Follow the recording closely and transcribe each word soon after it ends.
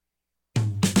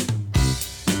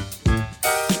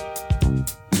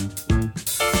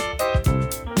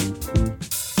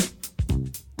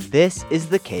This is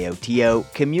the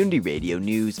KOTO Community Radio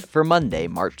News for Monday,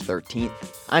 March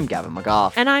 13th. I'm Gavin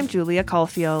McGough. And I'm Julia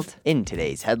Caulfield. In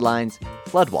today's headlines,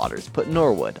 floodwaters put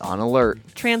Norwood on alert.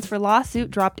 Transfer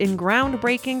lawsuit dropped in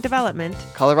groundbreaking development.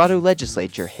 Colorado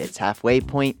legislature hits halfway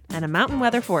point. And a mountain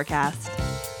weather forecast.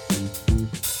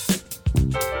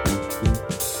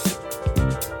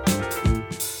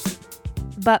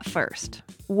 But first,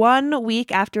 1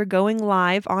 week after going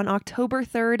live on October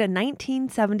 3rd,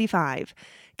 1975,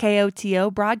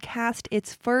 KOTO broadcast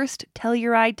its first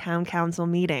Telluride Town Council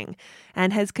meeting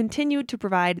and has continued to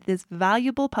provide this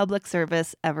valuable public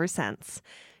service ever since.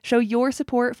 Show your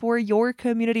support for your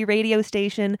community radio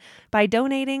station by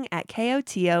donating at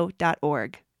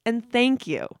koto.org. And thank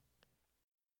you.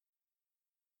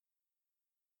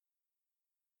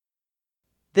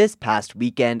 This past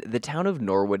weekend, the town of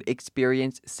Norwood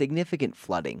experienced significant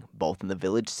flooding, both in the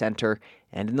village center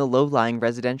and in the low-lying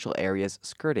residential areas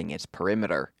skirting its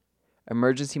perimeter.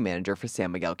 Emergency Manager for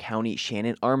San Miguel County,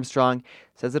 Shannon Armstrong,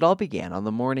 says it all began on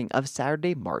the morning of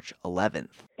Saturday, March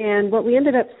 11th. And what we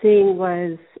ended up seeing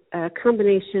was a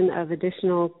combination of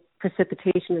additional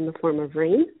precipitation in the form of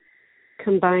rain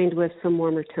combined with some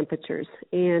warmer temperatures.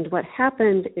 And what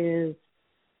happened is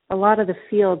a lot of the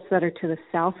fields that are to the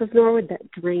south of Norwood that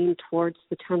drain towards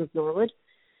the town of Norwood,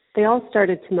 they all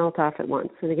started to melt off at once.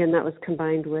 And again, that was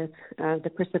combined with the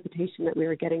precipitation that we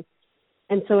were getting.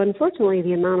 And so unfortunately,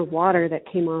 the amount of water that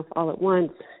came off all at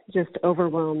once just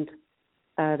overwhelmed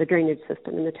the drainage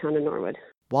system in the town of Norwood.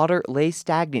 Water lay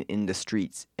stagnant in the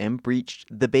streets and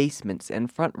breached the basements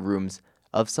and front rooms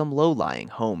of some low-lying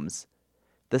homes.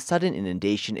 The sudden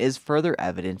inundation is further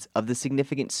evidence of the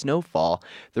significant snowfall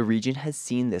the region has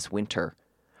seen this winter.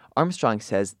 Armstrong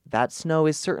says that snow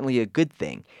is certainly a good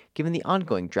thing, given the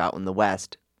ongoing drought in the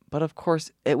West, but of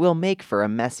course it will make for a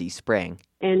messy spring.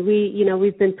 And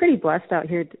we've been pretty blessed out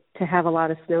here to have a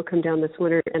lot of snow come down this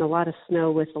winter and a lot of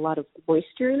snow with a lot of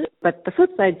moisture in it. But the flip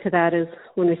side to that is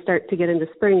when we start to get into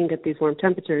spring and get these warm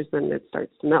temperatures, then it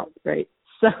starts to melt, right?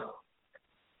 So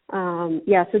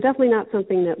definitely not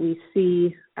something that we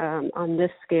see on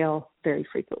this scale very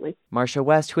frequently. Marcia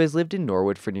West, who has lived in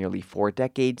Norwood for nearly 4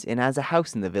 decades and has a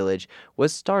house in the village,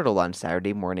 was startled on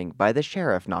Saturday morning by the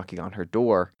sheriff knocking on her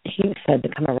door. He said to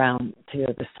come around to the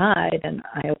other side, and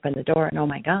I opened the door, and oh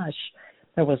my gosh,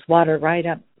 there was water right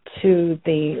up to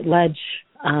the ledge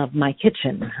of my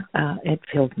kitchen.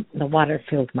 The water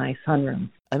filled my sunroom.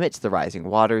 Amidst the rising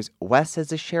waters, West says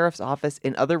the sheriff's office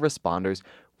and other responders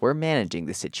were managing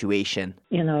the situation.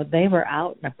 They were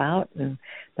out and about, and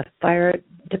the fire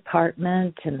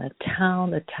department and the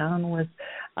town was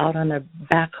out on their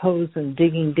backhoes and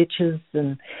digging ditches,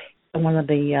 and one of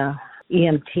the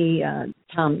EMT,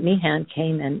 Tom Meehan,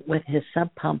 came in with his sub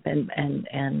pump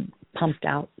and pumped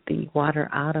out the water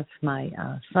out of my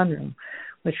sunroom,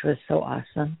 which was so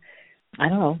awesome. I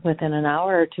don't know, within an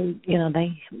hour or two,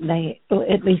 they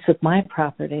at least with my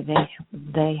property,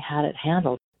 they had it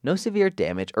handled. No severe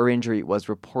damage or injury was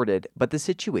reported, but the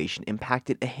situation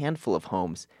impacted a handful of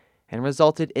homes and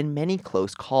resulted in many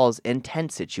close calls and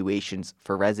tense situations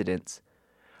for residents.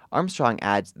 Armstrong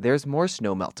adds there's more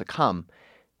snowmelt to come,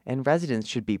 and residents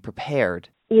should be prepared.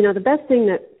 The best thing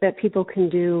that people can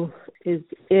do is,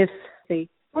 if they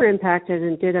were impacted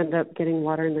and did end up getting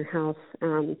water in their house,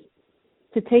 to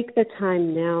take the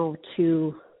time now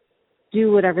to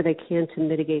do whatever they can to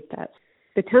mitigate that.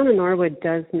 The town of Norwood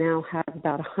does now have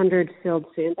about 100 filled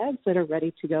sandbags that are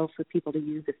ready to go for people to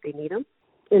use if they need them.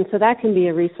 And so that can be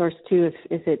a resource too.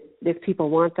 If people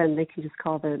want them, they can just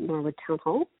call the Norwood Town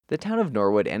Hall. The town of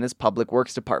Norwood and its Public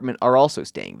Works Department are also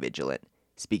staying vigilant.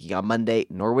 Speaking on Monday,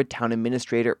 Norwood Town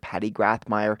Administrator Patty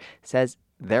Grathmeyer says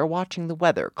they're watching the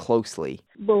weather closely.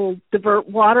 We'll divert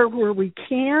water where we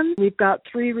can. We've got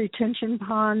 3 retention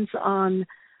ponds on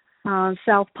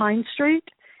South Pine Street,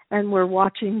 and we're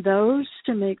watching those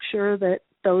to make sure that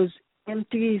those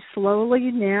empty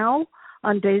slowly now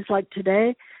on days like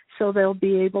today, so they'll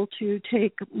be able to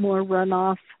take more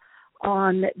runoff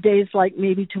on days like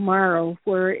maybe tomorrow,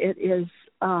 where it is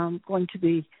going to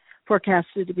be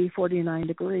forecasted to be 49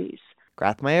 degrees.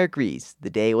 Grathmeyer agrees the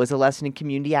day was a lesson in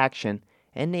community action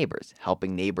and neighbors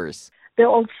helping neighbors. The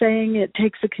old saying, it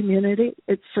takes a community,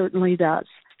 it certainly does.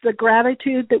 The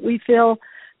gratitude that we feel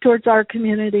towards our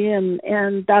community,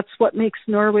 and that's what makes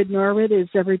Norwood, is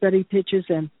everybody pitches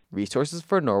in. Resources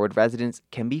for Norwood residents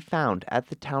can be found at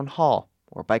the town hall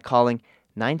or by calling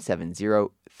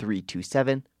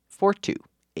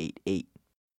 970-327-4288.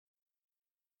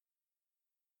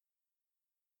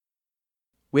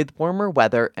 With warmer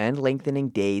weather and lengthening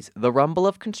days, the rumble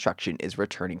of construction is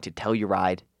returning to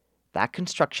Telluride. that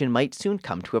construction might soon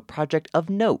come to a project of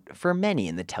note for many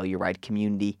in the Telluride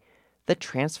community, the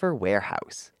Transfer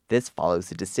Warehouse. This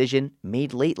follows a decision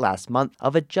made late last month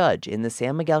of a judge in the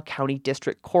San Miguel County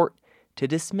District Court to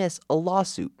dismiss a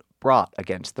lawsuit brought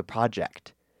against the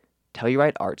project.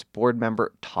 Telluride Arts board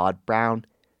member Todd Brown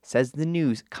says the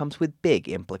news comes with big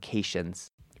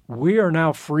implications. We are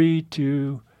now free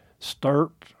to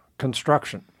start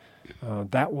construction.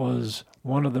 That was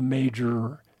one of the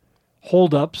major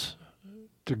holdups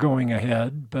to going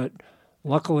ahead, but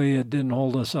luckily it didn't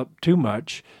hold us up too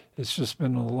much. It's just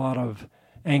been a lot of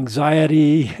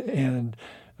anxiety and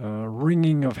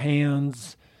wringing of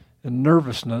hands and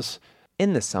nervousness.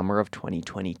 In the summer of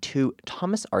 2022,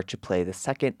 Thomas Archiplay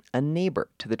II, a neighbor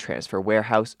to the Transfer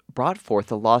Warehouse, brought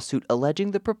forth a lawsuit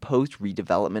alleging the proposed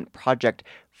redevelopment project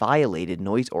violated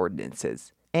noise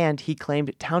ordinances, and he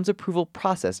claimed town's approval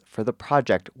process for the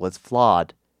project was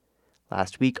flawed.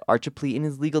 Last week, Archiplay and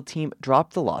his legal team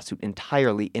dropped the lawsuit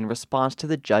entirely in response to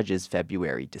the judge's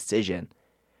February decision.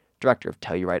 Director of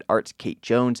Telluride Arts, Kate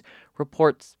Jones,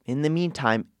 reports in the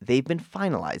meantime they've been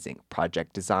finalizing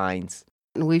project designs.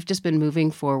 We've just been moving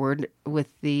forward with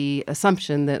the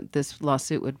assumption that this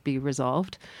lawsuit would be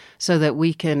resolved so that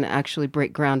we can actually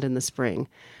break ground in the spring.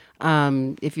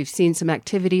 If you've seen some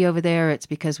activity over there, it's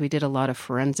because we did a lot of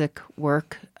forensic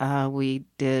work. We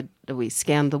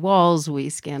scanned the walls, we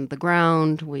scanned the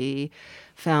ground, we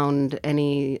found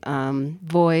any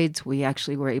voids. We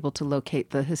actually were able to locate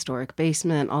the historic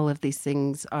basement. All of these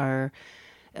things are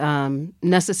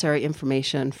necessary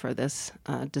information for this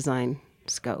design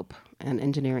scope and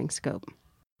engineering scope.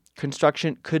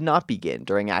 Construction could not begin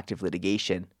during active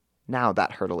litigation. Now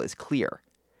that hurdle is clear.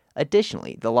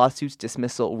 Additionally, the lawsuit's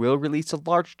dismissal will release a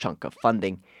large chunk of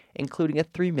funding, including a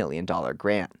 $3 million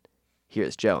grant.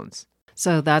 Here's Jones.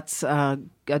 So that's a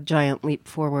giant leap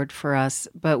forward for us.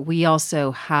 But we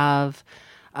also have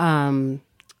some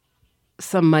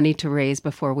money to raise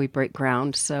before we break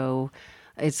ground. So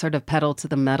it's sort of pedal to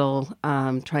the metal,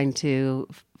 trying to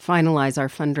finalize our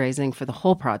fundraising for the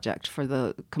whole project, for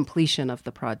the completion of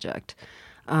the project,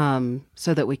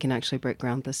 so that we can actually break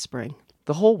ground this spring.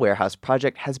 The whole warehouse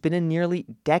project has been a nearly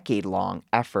decade-long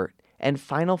effort, and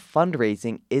final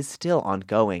fundraising is still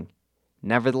ongoing.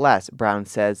 Nevertheless, Brown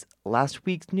says last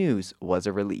week's news was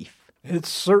a relief. It's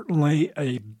certainly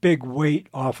a big weight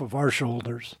off of our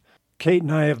shoulders. Kate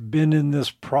and I have been in this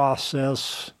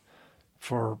process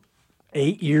for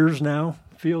 8 years now,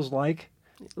 feels like.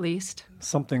 At least.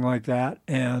 Something like that.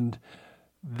 And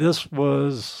this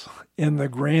was, in the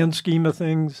grand scheme of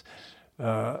things,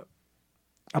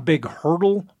 a big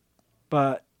hurdle,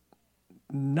 but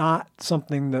not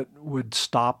something that would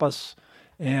stop us.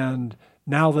 And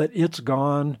now that it's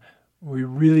gone, we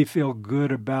really feel good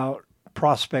about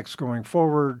prospects going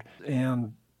forward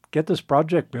and get this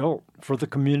project built for the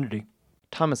community.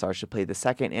 Thomas Archiplay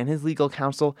II and his legal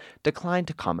counsel declined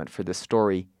to comment for this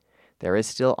story. There is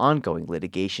still ongoing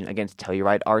litigation against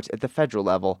Telluride Arts at the federal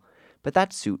level, but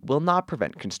that suit will not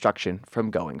prevent construction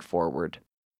from going forward.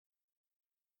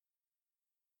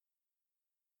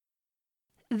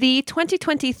 The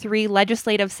 2023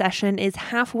 legislative session is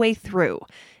halfway through.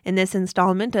 In this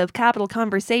installment of Capitol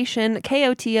Conversation,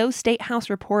 KOTO State House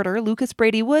reporter Lucas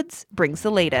Brady Woods brings the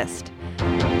latest.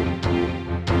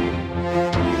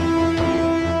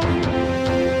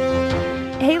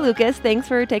 Hey, Lucas, thanks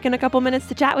for taking a couple minutes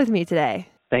to chat with me today.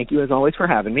 Thank you, as always, for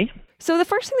having me. So the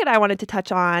first thing that I wanted to touch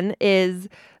on is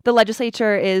the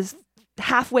legislature is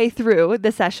halfway through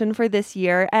the session for this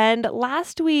year. And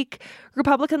last week,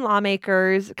 Republican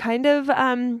lawmakers kind of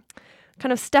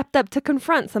stepped up to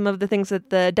confront some of the things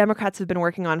that the Democrats have been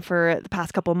working on for the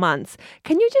past couple months.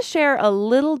 Can you just share a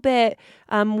little bit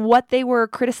what they were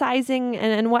criticizing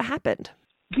and what happened?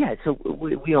 Yeah, so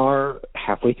we are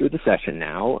halfway through the session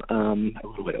now, a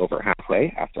little bit over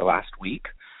halfway after last week.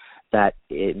 That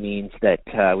it means that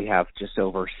we have just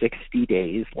over 60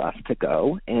 days left to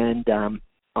go. And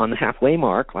on the halfway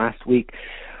mark last week,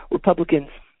 Republicans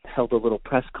held a little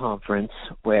press conference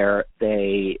where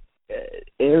they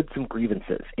aired some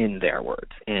grievances, in their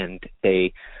words, and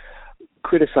they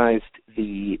criticized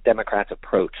the Democrats'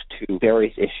 approach to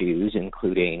various issues,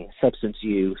 including substance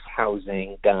use,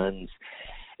 housing, guns,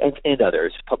 and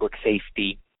others, public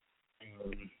safety,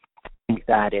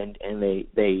 that, and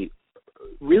they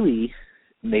really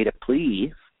made a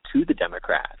plea to the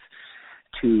Democrats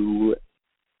to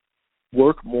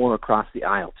work more across the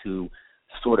aisle, to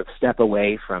sort of step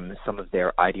away from some of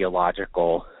their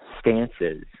ideological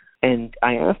stances. And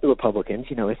I asked the Republicans,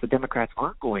 if the Democrats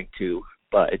aren't going to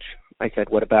budge, I said,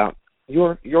 what about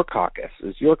your caucus?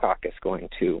 Is your caucus going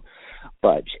to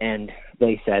budge? And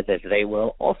they said that they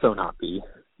will also not be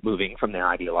moving from their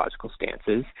ideological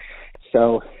stances.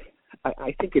 So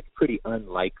I think it's pretty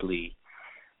unlikely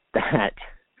that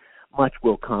much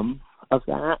will come of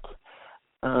that.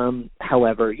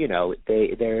 However,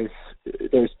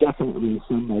 there's definitely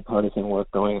some bipartisan work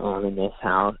going on in this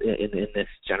House, in this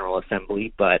General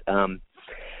Assembly, but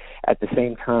at the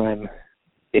same time,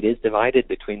 it is divided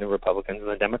between the Republicans and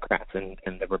the Democrats, and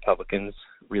the Republicans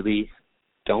really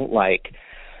don't like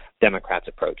Democrats'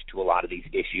 approach to a lot of these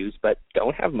issues, but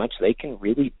don't have much they can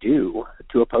really do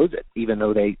to oppose it, even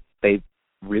though they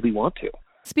really want to.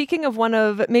 Speaking of one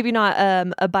of maybe not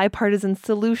a bipartisan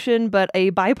solution, but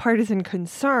a bipartisan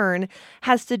concern,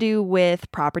 has to do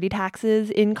with property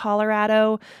taxes in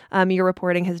Colorado. Your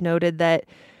reporting has noted that,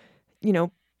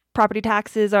 property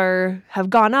taxes have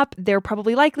gone up. They're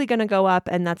probably likely going to go up,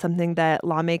 and that's something that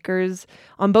lawmakers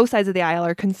on both sides of the aisle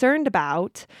are concerned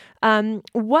about.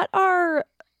 What are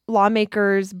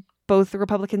lawmakers, both the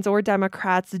Republicans or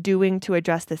Democrats, doing to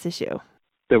address this issue?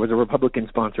 There was a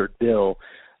Republican-sponsored bill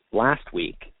last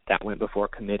week that went before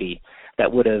committee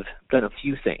that would have done a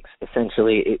few things.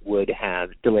 Essentially, it would have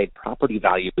delayed property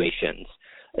valuations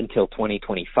until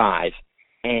 2025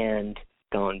 and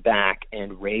gone back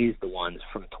and raised the ones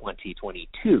from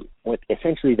 2022. What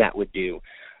essentially that would do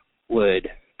would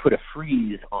put a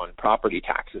freeze on property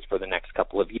taxes for the next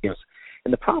couple of years.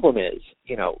 And the problem is,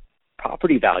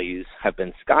 property values have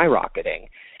been skyrocketing,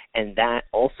 and that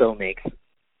also makes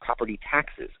property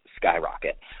taxes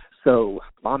skyrocket. So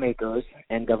lawmakers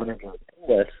and Governor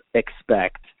George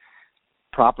expect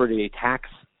property tax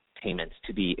payments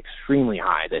to be extremely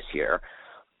high this year,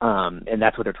 and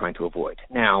that's what they're trying to avoid.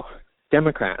 Now,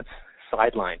 Democrats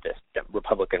sidelined this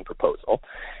Republican proposal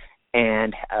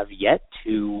and have yet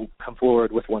to come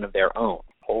forward with one of their own.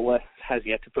 Polis has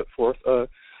yet to put forth a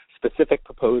specific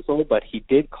proposal, but he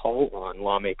did call on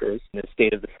lawmakers in the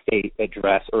State of the State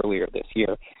address earlier this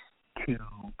year to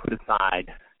put aside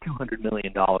 $200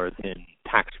 million in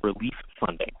tax relief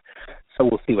funding. So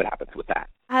we'll see what happens with that.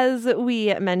 As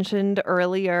we mentioned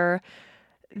earlier,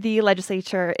 the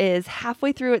legislature is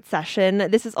halfway through its session.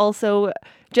 This is also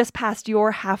just past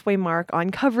your halfway mark on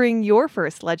covering your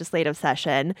first legislative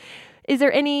session. Is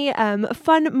there any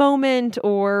fun moment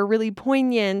or really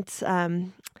poignant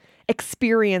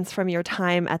experience from your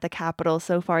time at the Capitol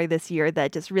so far this year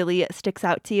that just really sticks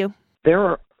out to you?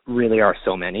 There really are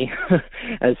so many.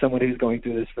 As someone who's going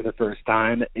through this for the first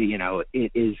time,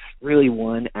 it is really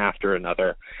one after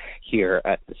another here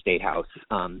at the State House.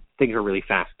 Things are really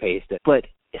fast-paced. But,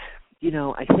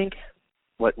 I think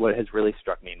what has really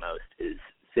struck me most is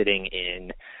sitting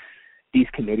in these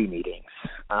committee meetings.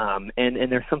 And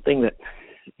there's something that,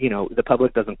 the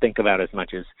public doesn't think about as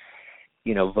much as,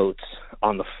 votes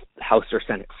on the House or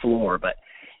Senate floor. But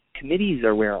committees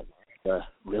are where the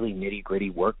really nitty-gritty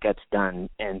work gets done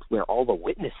and where all the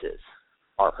witnesses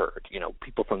are heard.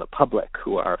 People from the public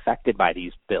who are affected by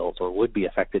these bills or would be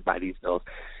affected by these bills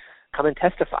come and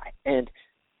testify. And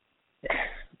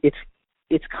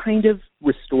it's kind of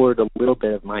restored a little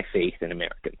bit of my faith in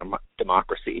American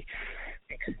democracy,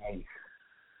 because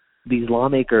these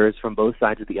lawmakers from both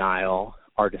sides of the aisle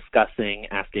are discussing,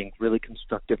 asking really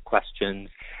constructive questions,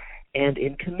 and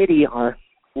in committee are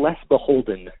less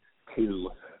beholden to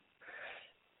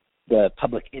the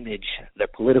public image, their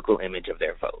political image of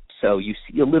their vote. So you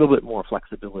see a little bit more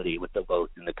flexibility with the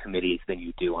votes in the committees than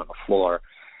you do on the floor.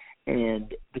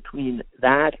 And between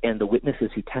that and the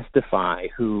witnesses who testify,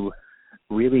 who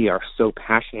really are so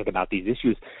passionate about these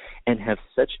issues and have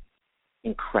such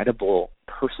incredible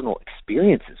personal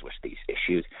experiences with these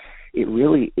issues, it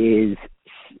really is,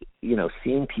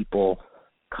 seeing people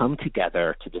come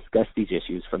together to discuss these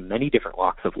issues from many different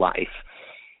walks of life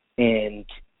and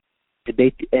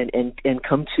debate and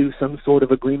come to some sort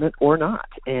of agreement or not.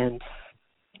 And,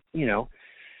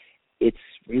 it's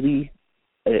really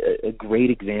a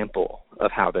great example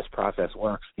of how this process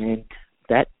works, and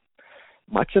that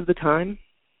much of the time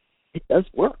it does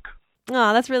work.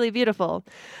 Oh, that's really beautiful.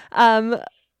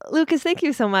 Lucas, thank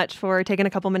you so much for taking a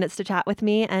couple minutes to chat with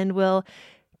me, and we'll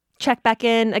check back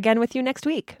in again with you next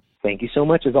week. Thank you so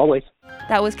much, as always.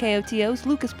 That was KOTO's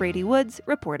Lucas Brady Woods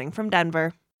reporting from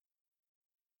Denver.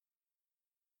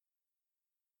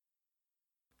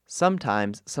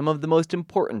 Sometimes some of the most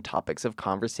important topics of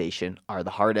conversation are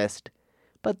the hardest,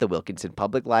 but the Wilkinson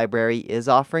Public Library is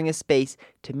offering a space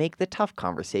to make the tough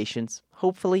conversations,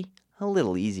 hopefully, a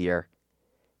little easier.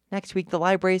 Next week, the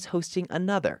library is hosting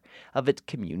another of its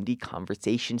community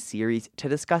conversation series to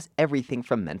discuss everything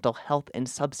from mental health and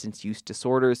substance use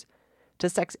disorders to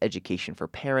sex education for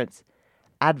parents,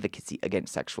 advocacy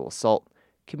against sexual assault,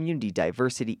 community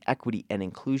diversity, equity and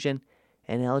inclusion,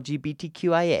 and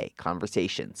LGBTQIA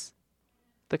conversations.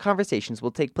 The conversations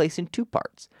will take place in 2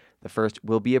 parts. The first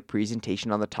will be a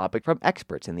presentation on the topic from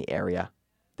experts in the area.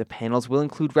 The panels will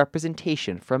include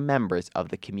representation from members of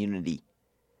the community.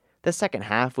 The second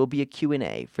half will be a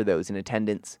Q&A for those in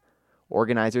attendance.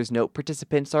 Organizers note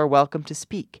participants are welcome to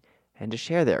speak and to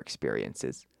share their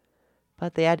experiences,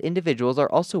 but they add individuals are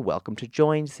also welcome to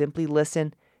join, simply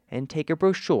listen, and take a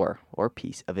brochure or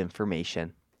piece of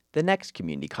information. The next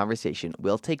community conversation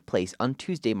will take place on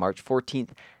Tuesday, March 14th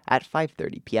at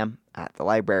 5:30 p.m. at the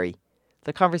library.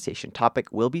 The conversation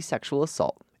topic will be sexual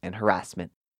assault and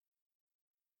harassment.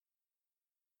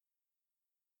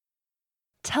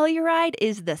 Telluride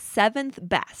is the 7th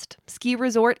best ski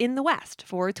resort in the West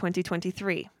for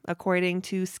 2023, according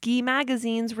to Ski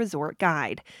Magazine's Resort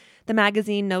Guide. The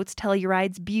magazine notes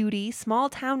Telluride's beauty,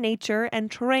 small-town nature,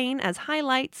 and terrain as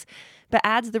highlights, but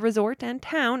adds the resort and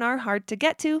town are hard to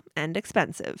get to and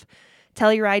expensive.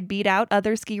 Telluride beat out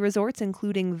other ski resorts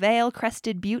including Vail,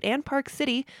 Crested Butte, and Park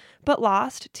City, but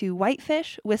lost to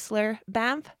Whitefish, Whistler,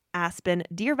 Banff, Aspen,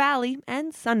 Deer Valley,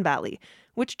 and Sun Valley,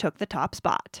 which took the top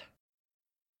spot.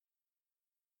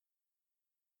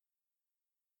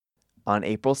 On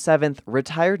April 7th,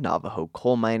 retired Navajo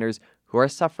coal miners who are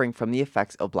suffering from the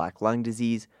effects of black lung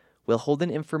disease will hold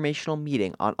an informational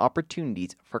meeting on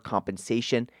opportunities for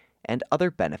compensation and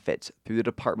other benefits through the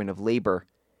Department of Labor.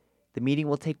 The meeting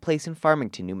will take place in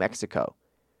Farmington, New Mexico.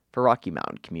 For Rocky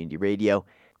Mountain Community Radio,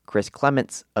 Chris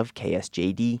Clements of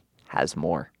KSJD has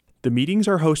more. The meetings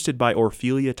are hosted by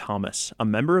Orphelia Thomas, a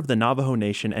member of the Navajo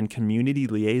Nation and Community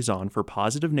Liaison for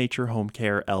Positive Nature Home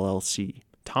Care, LLC.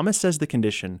 Thomas says the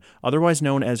condition, otherwise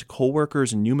known as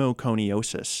coalworkers'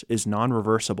 pneumoconiosis, is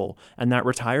non-reversible, and that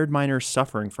retired miners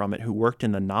suffering from it who worked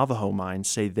in the Navajo mines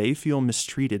say they feel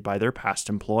mistreated by their past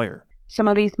employer. Some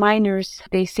of these miners,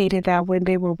 they stated that when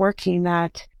they were working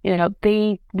that,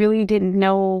 they really didn't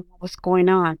know what was going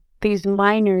on. These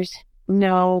miners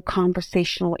know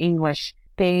conversational English.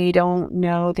 They don't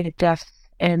know the depth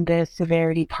and the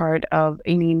severity part of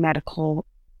any medical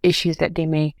issues that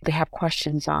they have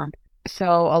questions on.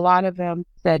 So a lot of them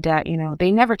said that,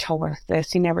 they never told us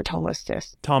this. He never told us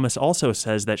this. Thomas also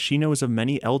says that she knows of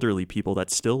many elderly people that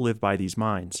still live by these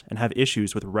mines and have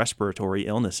issues with respiratory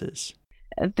illnesses.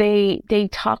 They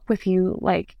talk with you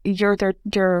like you're their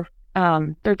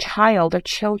child, their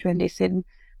children. They said,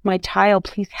 "My child,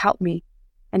 please help me."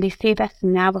 And they say that's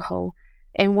Navajo.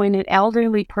 And when an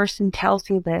elderly person tells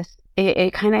you this,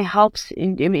 it kind of helps,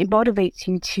 it motivates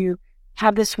you to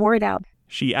have this word out.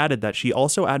 She added that she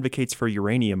also advocates for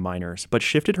uranium miners, but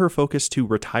shifted her focus to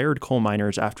retired coal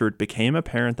miners after it became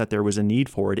apparent that there was a need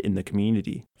for it in the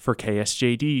community. For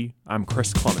KSJD, I'm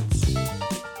Chris Clements.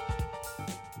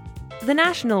 The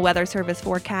National Weather Service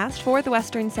forecast for the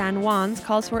western San Juans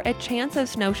calls for a chance of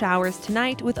snow showers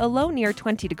tonight with a low near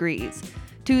 20 degrees.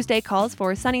 Tuesday calls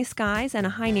for sunny skies and a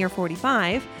high near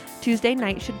 45. Tuesday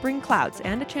night should bring clouds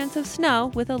and a chance of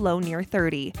snow with a low near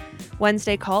 30.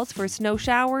 Wednesday calls for snow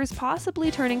showers,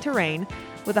 possibly turning to rain,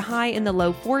 with a high in the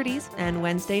low 40s, and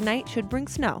Wednesday night should bring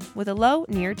snow with a low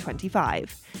near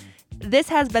 25. This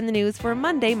has been the news for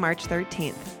Monday, March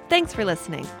 13th. Thanks for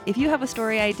listening. If you have a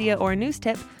story idea or news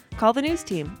tip, call the news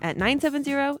team at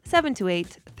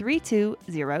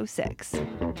 970-728-3206.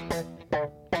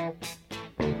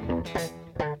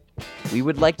 We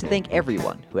would like to thank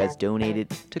everyone who has donated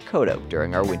to Kodo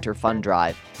during our winter fund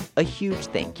drive. A huge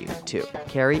thank you to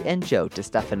Carrie and Joe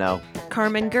DeStefano,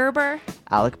 Carmen Gerber,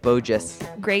 Alec Bogus,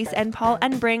 Grace and Paul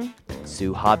Enbring,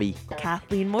 Sue Hobby,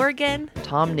 Kathleen Morgan,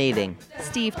 Tom Nading,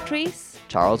 Steve Treese,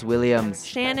 Charles Williams,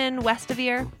 Shannon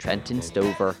Westevier, Trenton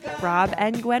Stover, Rob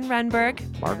and Gwen Renberg,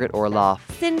 Margaret Orloff,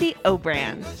 Cindy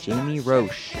O'Brien, Jamie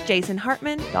Roche, Jason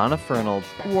Hartman, Donna Fernald,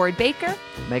 Ward Baker,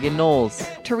 Megan Knowles,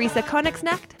 Teresa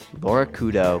Konigsnecht, Laura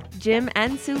Kudo, Jim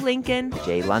and Sue Lincoln,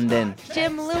 Jay London,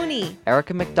 Jim Looney,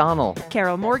 Erica McDonald,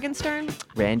 Carol Morgenstern,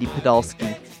 Randy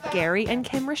Podolsky, Gary and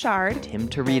Kim Richard, Tim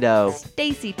Torito,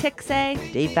 Stacy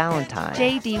Tixay, Dave Valentine,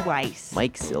 J.D. Weiss,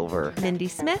 Mike Silver, Mindy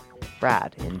Smith,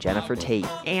 Brad and Jennifer Tate,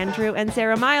 Andrew and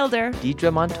Sarah Milder,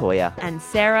 Deidre Montoya, and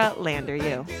Sarah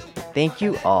Landeryu. Thank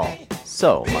you all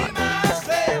so much.